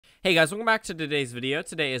Hey guys, welcome back to today's video.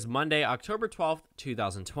 Today is Monday, October 12th,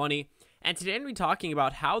 2020, and today I'm going to be talking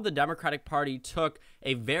about how the Democratic Party took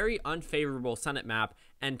a very unfavorable Senate map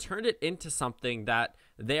and turned it into something that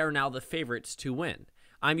they are now the favorites to win.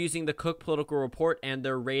 I'm using the Cook Political Report and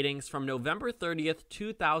their ratings from November 30th,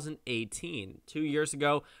 2018, 2 years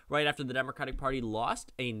ago, right after the Democratic Party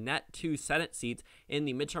lost a net 2 Senate seats in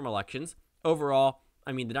the midterm elections. Overall,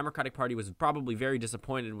 I mean, the Democratic Party was probably very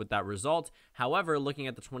disappointed with that result. However, looking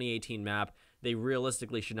at the 2018 map, they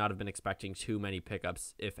realistically should not have been expecting too many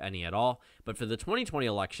pickups, if any at all. But for the 2020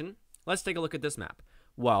 election, let's take a look at this map.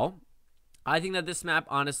 Well, I think that this map,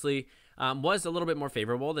 honestly, was a little bit more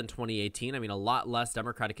favorable than 2018. I mean, a lot less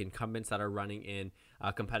Democratic incumbents that are running in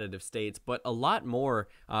competitive states, but a lot more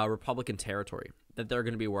Republican territory that they're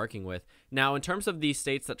going to be working with. Now, in terms of these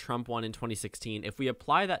states that Trump won in 2016, if we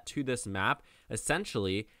apply that to this map,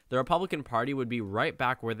 essentially, the Republican Party would be right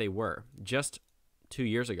back where they were just 2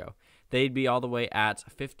 years ago. They'd be all the way at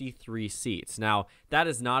 53 seats. Now, that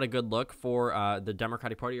is not a good look for the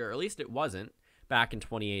Democratic Party, or at least it wasn't back in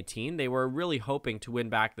 2018. They were really hoping to win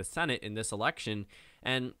back the Senate in this election,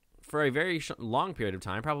 and for a very long period of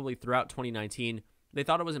time, probably throughout 2019, they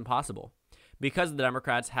thought it was impossible. Because the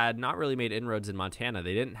Democrats had not really made inroads in Montana,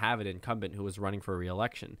 they didn't have an incumbent who was running for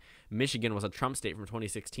re-election. Michigan was a Trump state from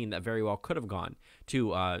 2016 that very well could have gone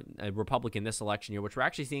to a Republican this election year, which we're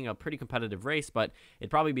actually seeing a pretty competitive race, but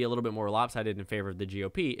it'd probably be a little bit more lopsided in favor of the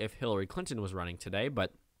GOP if Hillary Clinton was running today.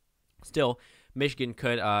 But still, Michigan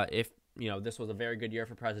could, if this was a very good year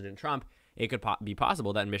for President Trump, it could be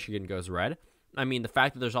possible that Michigan goes red. I mean, the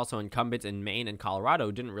fact that there's also incumbents in Maine and Colorado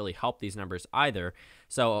didn't really help these numbers either.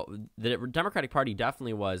 So the Democratic Party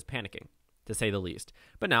definitely was panicking, to say the least.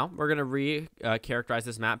 But now we're going to re-characterize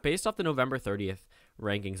this map based off the November 30th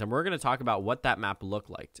rankings, and we're going to talk about what that map looked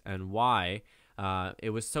like and why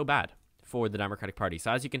it was so bad for the Democratic Party.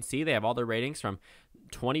 So as you can see, they have all their ratings from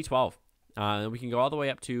 2012. We can go all the way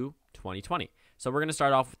up to 2020. So we're going to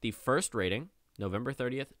start off with the first rating, November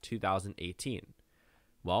 30th, 2018.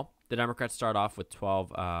 Well, the Democrats start off with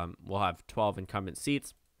 12, will have 12 incumbent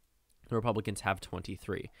seats. The Republicans have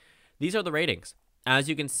 23. These are the ratings. As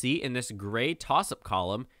you can see in this gray toss-up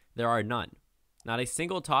column, there are none. Not a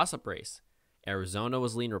single toss-up race. Arizona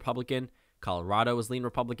was lean Republican. Colorado was lean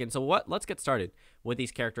Republican. So let's get started with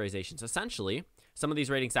these characterizations. Essentially, some of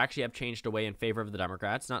these ratings actually have changed away in favor of the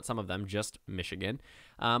Democrats. Not some of them, just Michigan.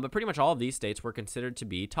 But pretty much all of these states were considered to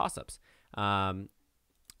be toss-ups.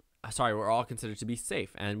 Were all considered to be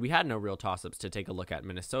safe, and we had no real toss-ups to take a look at.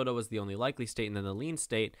 Minnesota was the only likely state, and then the lean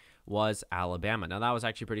state was Alabama. Now, that was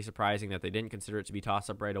actually pretty surprising that they didn't consider it to be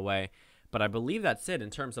toss-up right away, but I believe that's it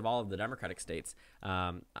in terms of all of the Democratic states.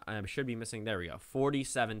 I should be missing, there we go,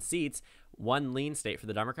 47 seats, one lean state for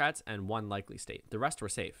the Democrats, and one likely state. The rest were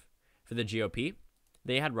safe. For the GOP,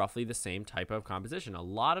 they had roughly the same type of composition. A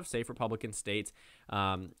lot of safe Republican states,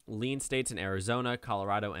 lean states in Arizona,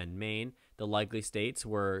 Colorado, and Maine. The likely states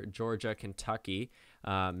were Georgia, Kentucky,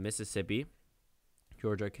 Mississippi,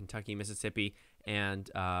 and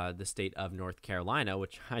the state of North Carolina,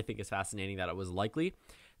 which I think is fascinating that it was likely.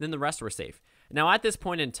 Then the rest were safe. Now, at this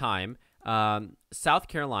point in time, South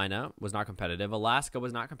Carolina was not competitive. Alaska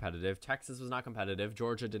was not competitive. Texas was not competitive.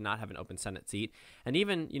 Georgia did not have an open Senate seat. And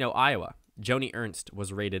even, Iowa, Joni Ernst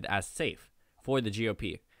was rated as safe for the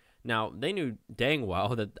GOP. Now, they knew dang well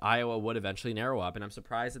that Iowa would eventually narrow up, and I'm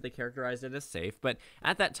surprised that they characterized it as safe. But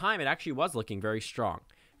at that time, it actually was looking very strong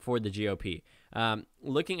for the GOP.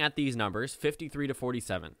 Looking at these numbers, 53 to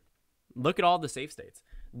 47. Look at all the safe states.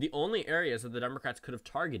 The only areas that the Democrats could have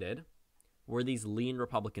targeted were these lean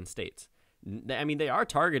Republican states. I mean, they are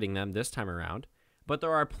targeting them this time around, but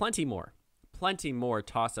there are plenty more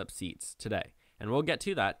toss-up seats today. And we'll get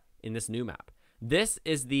to that in this new map. This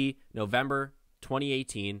is the November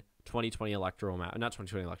 2018 2020 electoral map, not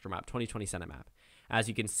 2020 electoral map, 2020 Senate map. As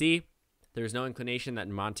you can see, there's no inclination that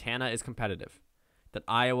Montana is competitive, that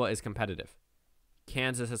Iowa is competitive,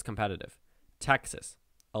 Kansas is competitive, Texas,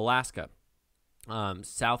 Alaska,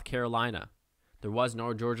 South Carolina. There was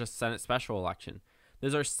no Georgia Senate special election.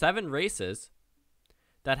 Those are 7 races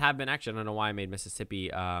that have been actually, I don't know why I made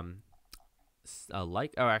Mississippi actually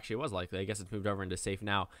it was likely. I guess it's moved over into safe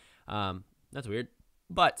now. That's weird.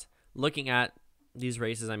 But looking at these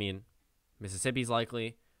races, I mean, Mississippi's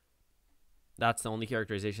likely. That's the only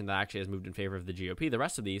characterization that actually has moved in favor of the GOP. The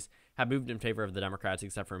rest of these have moved in favor of the Democrats,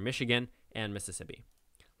 except for Michigan and Mississippi.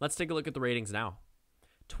 Let's take a look at the ratings now.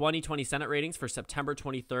 2020 Senate ratings for September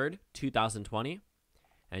 23rd, 2020.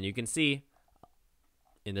 And you can see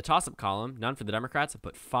in the toss-up column, none for the Democrats,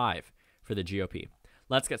 but 5 for the GOP.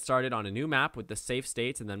 let's get started on a new map with the safe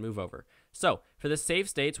states and then move over. So for the safe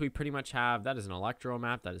states, we pretty much have, that is an electoral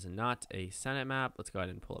map. That is not a Senate map. Let's go ahead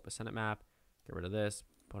and pull up a Senate map, get rid of this,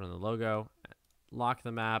 put on the logo, lock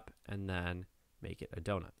the map, and then make it a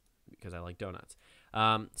donut because I like donuts.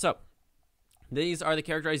 So these are the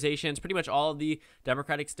characterizations. Pretty much all of the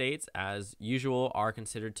Democratic states, as usual, are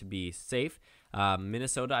considered to be safe.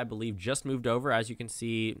 Minnesota, I believe, just moved over. As you can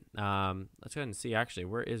see, let's go ahead and see, actually,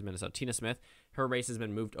 where is Minnesota? Tina Smith, her race has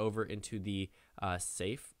been moved over into the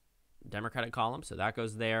safe Democratic column, so that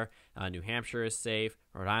goes there. New Hampshire is safe.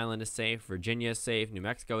 Rhode Island is safe. Virginia is safe. New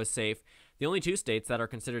Mexico is safe. The only two states that are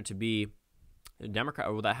considered to be Democrat,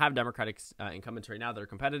 or that have Democratic incumbents right now that are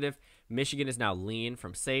competitive. Michigan is now lean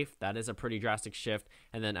from safe. That is a pretty drastic shift.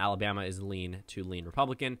 And then Alabama is lean to lean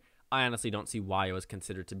Republican. I honestly don't see why it was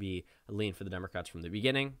considered to be lean for the Democrats from the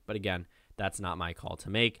beginning. But again, that's not my call to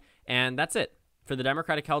make. And that's it. For the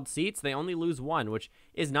Democratic held seats, they only lose one, which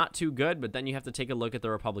is not too good. But then you have to take a look at the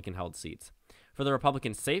Republican held seats. For the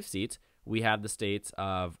Republican safe seats, we have the states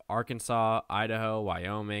of Arkansas, Idaho,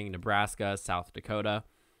 Wyoming, Nebraska, South Dakota,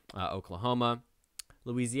 Oklahoma.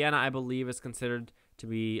 Louisiana, I believe, is considered to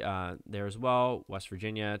be there as well. West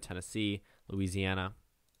Virginia, Tennessee, Louisiana.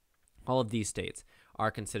 All of these states are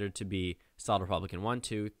considered to be solid Republican. 1,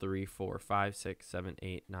 2, 3, 4, 5, 6, 7,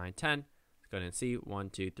 8, 9, 10. Let's go ahead and see. 1,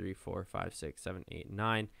 2, 3, 4, 5, 6, 7, 8,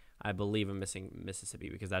 9. I believe I'm missing Mississippi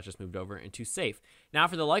because that just moved over into safe. Now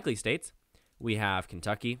for the likely states, we have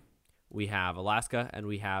Kentucky, we have Alaska, and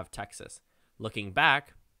we have Texas. Looking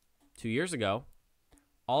back 2 years ago,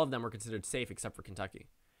 all of them were considered safe except for Kentucky.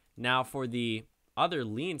 Now, for the other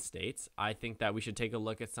lean states, I think that we should take a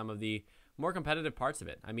look at some of the more competitive parts of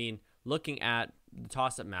it. I mean, looking at the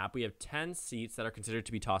toss-up map, we have 10 seats that are considered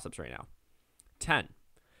to be toss-ups right now. 10.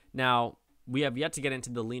 Now, we have yet to get into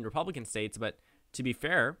the lean Republican states, but to be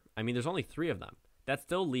fair, I mean, there's only 3 of them. That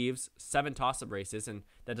still leaves 7 toss-up races, and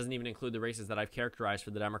that doesn't even include the races that I've characterized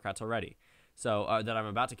for the Democrats already. So, that I'm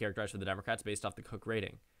about to characterize for the Democrats based off the Cook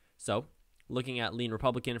rating. So, looking at lean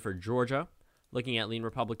Republican for Georgia, looking at lean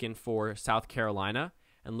Republican for South Carolina,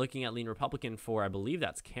 and looking at lean Republican for, I believe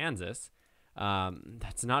that's Kansas,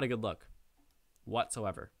 that's not a good look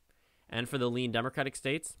whatsoever. And for the lean Democratic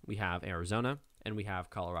states, we have Arizona and we have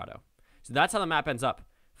Colorado. So that's how the map ends up.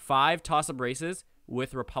 5 toss-up races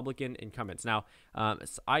with Republican incumbents. Now,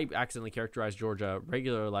 I accidentally characterized Georgia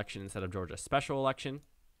regular election instead of Georgia special election.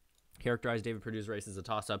 Characterized David Perdue's race as a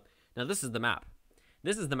toss-up. Now, this is the map.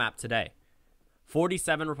 This is the map today.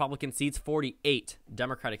 47 Republican seats, 48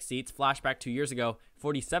 Democratic seats. Flashback 2 years ago,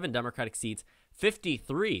 47 Democratic seats,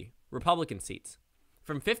 53 Republican seats.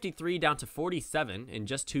 From 53 down to 47 in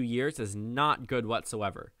just 2 years is not good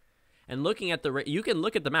whatsoever. And looking at you can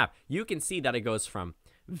look at the map. You can see that it goes from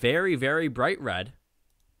very, very bright red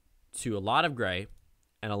to a lot of gray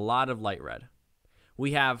and a lot of light red.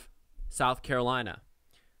 We have South Carolina,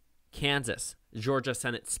 Kansas, Georgia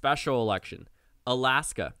Senate special election,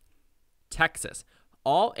 Alaska, Texas,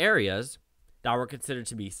 all areas that were considered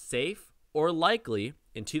to be safe or likely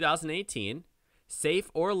in 2018, safe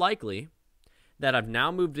or likely, that have now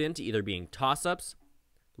moved into either being toss-ups,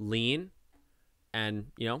 lean, and,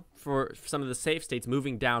 for some of the safe states,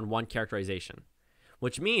 moving down one characterization,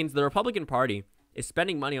 which means the Republican Party is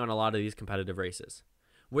spending money on a lot of these competitive races.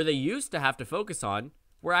 Where they used to have to focus on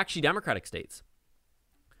were actually Democratic states.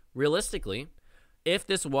 Realistically, if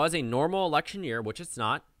this was a normal election year, which it's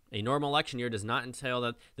not, a normal election year does not entail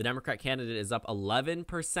that the Democrat candidate is up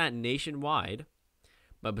 11% nationwide.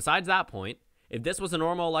 But besides that point, if this was a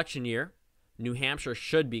normal election year, New Hampshire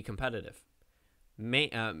should be competitive.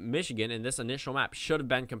 Michigan, in this initial map, should have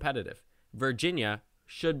been competitive. Virginia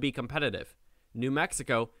should be competitive. New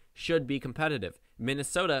Mexico should be competitive.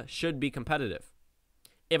 Minnesota should be competitive.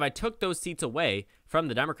 If I took those seats away from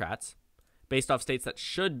the Democrats, based off states that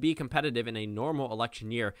should be competitive in a normal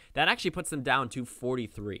election year, that actually puts them down to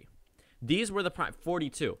 43. These were the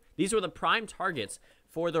 42. These were the prime targets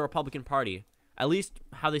for the Republican Party, at least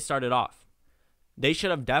how they started off. They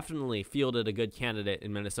should have definitely fielded a good candidate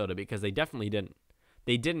in Minnesota because they definitely didn't.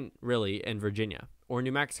 They didn't really in Virginia or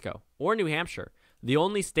New Mexico or New Hampshire. The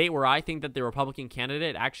only state where I think that the Republican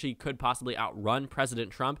candidate actually could possibly outrun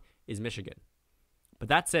President Trump is Michigan. But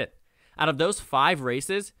that's it. Out of those 5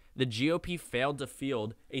 races, the GOP failed to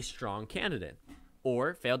field a strong candidate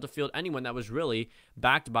or failed to field anyone that was really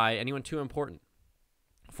backed by anyone too important.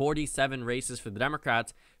 47 races for the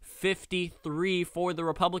Democrats, 53 for the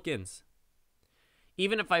Republicans.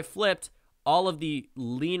 Even if I flipped all of the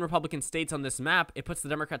lean Republican states on this map, it puts the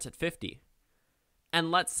Democrats at 50. And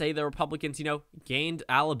let's say the Republicans, gained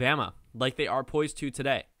Alabama like they are poised to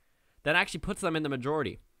today. That actually puts them in the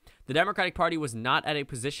majority. The Democratic Party was not at a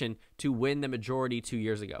position to win the majority 2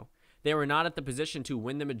 years ago. They were not at the position to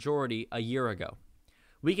win the majority a year ago.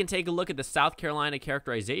 We can take a look at the South Carolina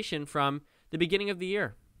characterization from the beginning of the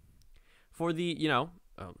year. For the,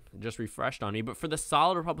 just refreshed on me, but for the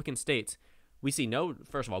solid Republican states, we see no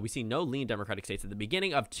lean Democratic states. At the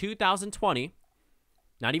beginning of 2020,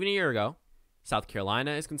 not even a year ago, South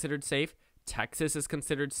Carolina is considered safe. Texas is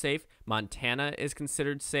considered safe. Montana is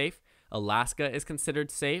considered safe. Alaska is considered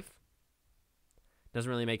safe. Doesn't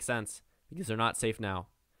really make sense because they're not safe now.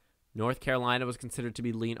 North Carolina was considered to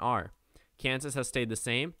be lean R. Kansas has stayed the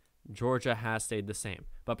same. Georgia has stayed the same.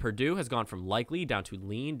 But Purdue has gone from likely down to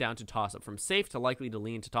lean down to toss-up. From safe to likely to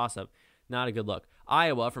lean to toss-up. Not a good look.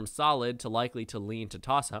 Iowa from solid to likely to lean to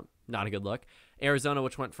toss-up. Not a good look. Arizona,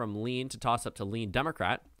 which went from lean to toss-up to lean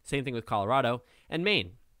Democrat. Same thing with Colorado. And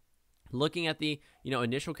Maine. Looking at the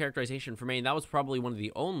initial characterization for Maine, that was probably one of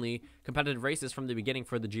the only competitive races from the beginning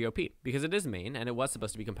for the GOP. Because it is Maine, and it was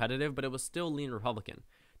supposed to be competitive, but it was still lean Republican.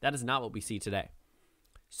 That is not what we see today.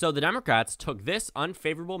 So the Democrats took this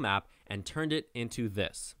unfavorable map and turned it into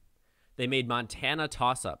this. They made Montana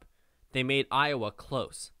toss-up. They made Iowa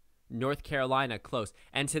close. North Carolina close.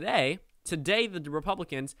 And today the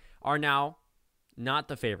Republicans are now not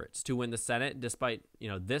the favorites to win the Senate despite,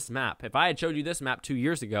 this map. If I had showed you this map 2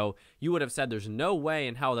 years ago, you would have said there's no way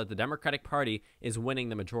in hell that the Democratic Party is winning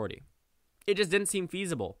the majority. It just didn't seem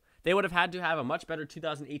feasible. They would have had to have a much better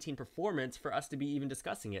 2018 performance for us to be even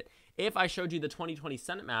discussing it. If I showed you the 2020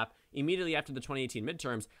 Senate map immediately after the 2018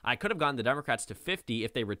 midterms, I could have gotten the Democrats to 50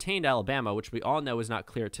 if they retained Alabama, which we all know is not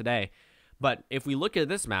clear today. But if we look at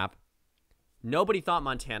this map, nobody thought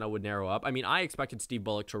Montana would narrow up. I mean, I expected Steve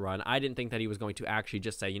Bullock to run. I didn't think that he was going to actually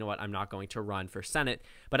just say, you know what, I'm not going to run for Senate.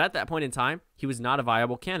 But at that point in time, he was not a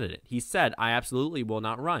viable candidate. He said, I absolutely will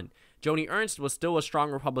not run. Joni Ernst was still a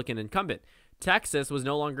strong Republican incumbent. Texas was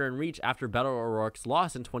no longer in reach after Beto O'Rourke's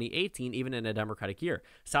loss in 2018, even in a Democratic year.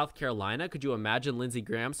 South Carolina, could you imagine Lindsey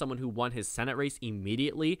Graham, someone who won his Senate race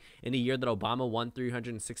immediately in a year that Obama won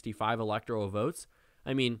 365 electoral votes?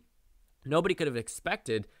 I mean, nobody could have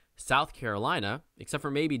expected South Carolina, except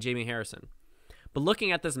for maybe Jamie Harrison. But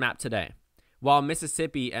looking at this map today, while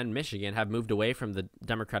Mississippi and Michigan have moved away from the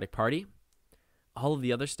Democratic Party, all of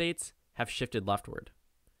the other states have shifted leftward.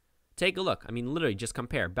 Take a look. I mean, literally just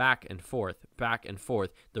compare back and forth,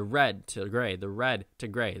 the red to gray, the red to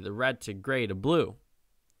gray, the red to gray to blue.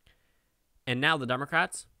 And now the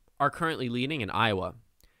Democrats are currently leading in Iowa.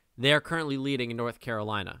 They are currently leading in North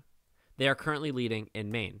Carolina. They are currently leading in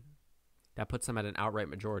Maine. That puts them at an outright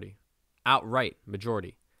majority. Outright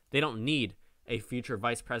majority. They don't need a future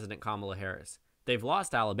Vice President Kamala Harris. They've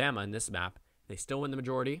lost Alabama in this map. They still win the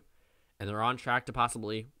majority, and they're on track to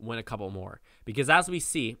possibly win a couple more. Because as we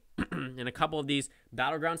see in a couple of these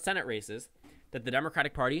battleground Senate races, that the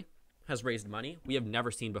Democratic Party has raised money we have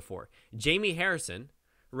never seen before. Jamie Harrison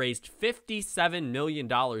raised $57 million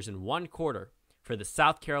in 1 quarter for the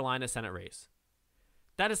South Carolina Senate race.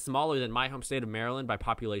 That is smaller than my home state of Maryland by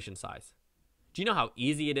population size. Do you know how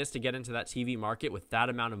easy it is to get into that TV market with that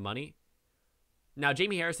amount of money? Now,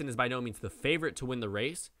 Jamie Harrison is by no means the favorite to win the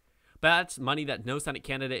race, but that's money that no Senate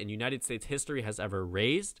candidate in United States history has ever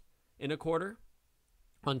raised in a quarter.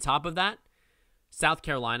 On top of that, South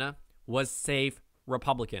Carolina was safe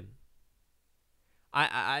Republican.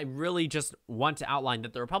 I really just want to outline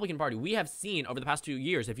that the Republican Party, we have seen over the past 2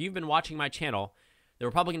 years, if you've been watching my channel, the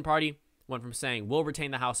Republican Party went from saying, we'll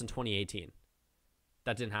retain the House in 2018.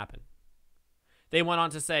 That didn't happen. They went on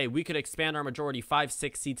to say, we could expand our majority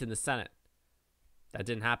 5-6 seats in the Senate. That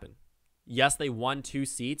didn't happen. Yes, they won 2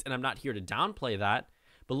 seats, and I'm not here to downplay that,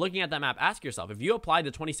 but looking at that map, ask yourself, if you applied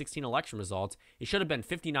the 2016 election results, it should have been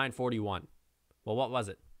 59-41. Well, what was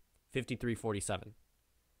it? 53-47.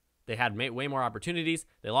 They had way more opportunities.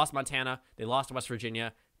 They lost Montana. They lost West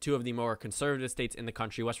Virginia, 2 of the more conservative states in the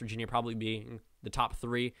country, West Virginia probably being the top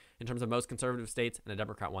 3 in terms of most conservative states, and a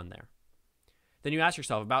Democrat won there. Then you ask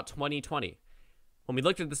yourself about 2020. When we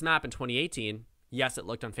looked at this map in 2018, yes, it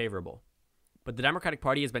looked unfavorable. But the Democratic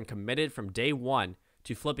Party has been committed from day one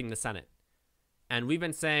to flipping the Senate. And we've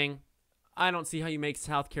been saying, I don't see how you make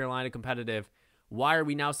South Carolina competitive. Why are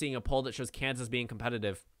we now seeing a poll that shows Kansas being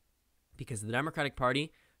competitive? Because the Democratic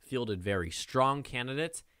Party fielded very strong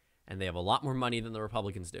candidates, and they have a lot more money than the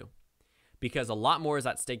Republicans do. Because a lot more is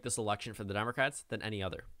at stake this election for the Democrats than any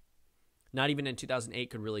other. Not even in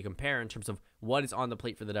 2008 could really compare in terms of what is on the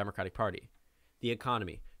plate for the Democratic Party. The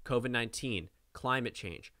economy, COVID-19, climate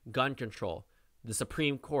change, gun control, the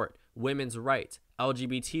Supreme Court, women's rights,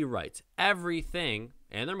 LGBT rights, everything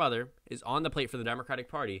and their mother is on the plate for the Democratic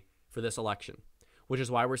Party for this election, which is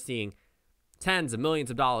why we're seeing tens of millions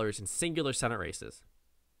of dollars in singular Senate races.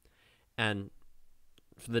 And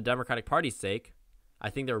for the Democratic Party's sake, I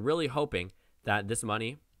think they're really hoping that this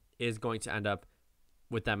money is going to end up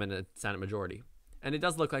with them in a Senate majority. And it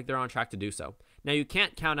does look like they're on track to do so. Now, you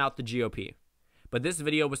can't count out the GOP, but this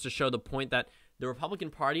video was to show the point that the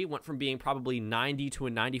Republican Party went from being probably 90 to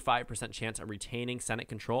a 95% chance of retaining Senate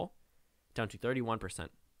control down to 31%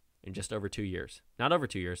 in just over 2 years. Not over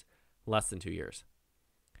 2 years, less than 2 years.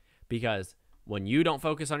 Because when you don't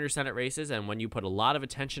focus on your Senate races and when you put a lot of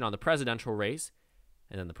attention on the presidential race,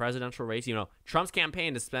 and then the presidential race, Trump's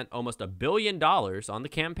campaign has spent almost $1 billion on the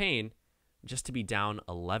campaign just to be down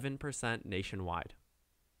 11% nationwide.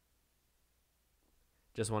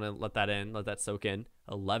 Just want to let that soak in.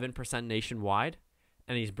 11% nationwide,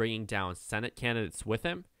 and he's bringing down Senate candidates with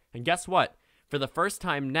him. And guess what? For the first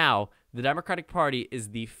time now, the Democratic Party is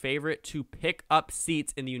the favorite to pick up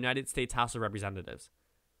seats in the United States House of Representatives.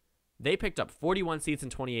 They picked up 41 seats in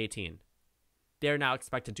 2018. They're now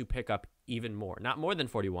expected to pick up even more. Not more than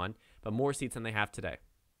 41, but more seats than they have today.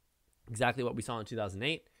 Exactly what we saw in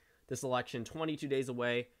 2008. This election, 22 days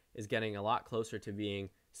away, is getting a lot closer to being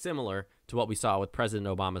similar to what we saw with President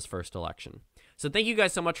Obama's first election. So thank you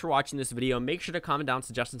guys so much for watching this video. Make sure to comment down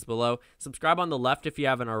suggestions below. Subscribe on the left if you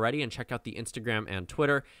haven't already, and check out the Instagram and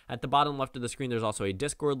Twitter. At the bottom left of the screen, there's also a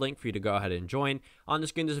Discord link for you to go ahead and join. On the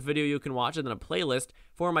screen, there's a video you can watch and then a playlist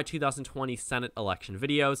for my 2020 Senate election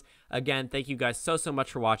videos. Again, thank you guys so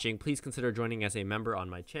much for watching. Please consider joining as a member on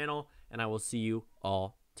my channel, and I will see you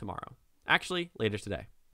all tomorrow. Actually, later today.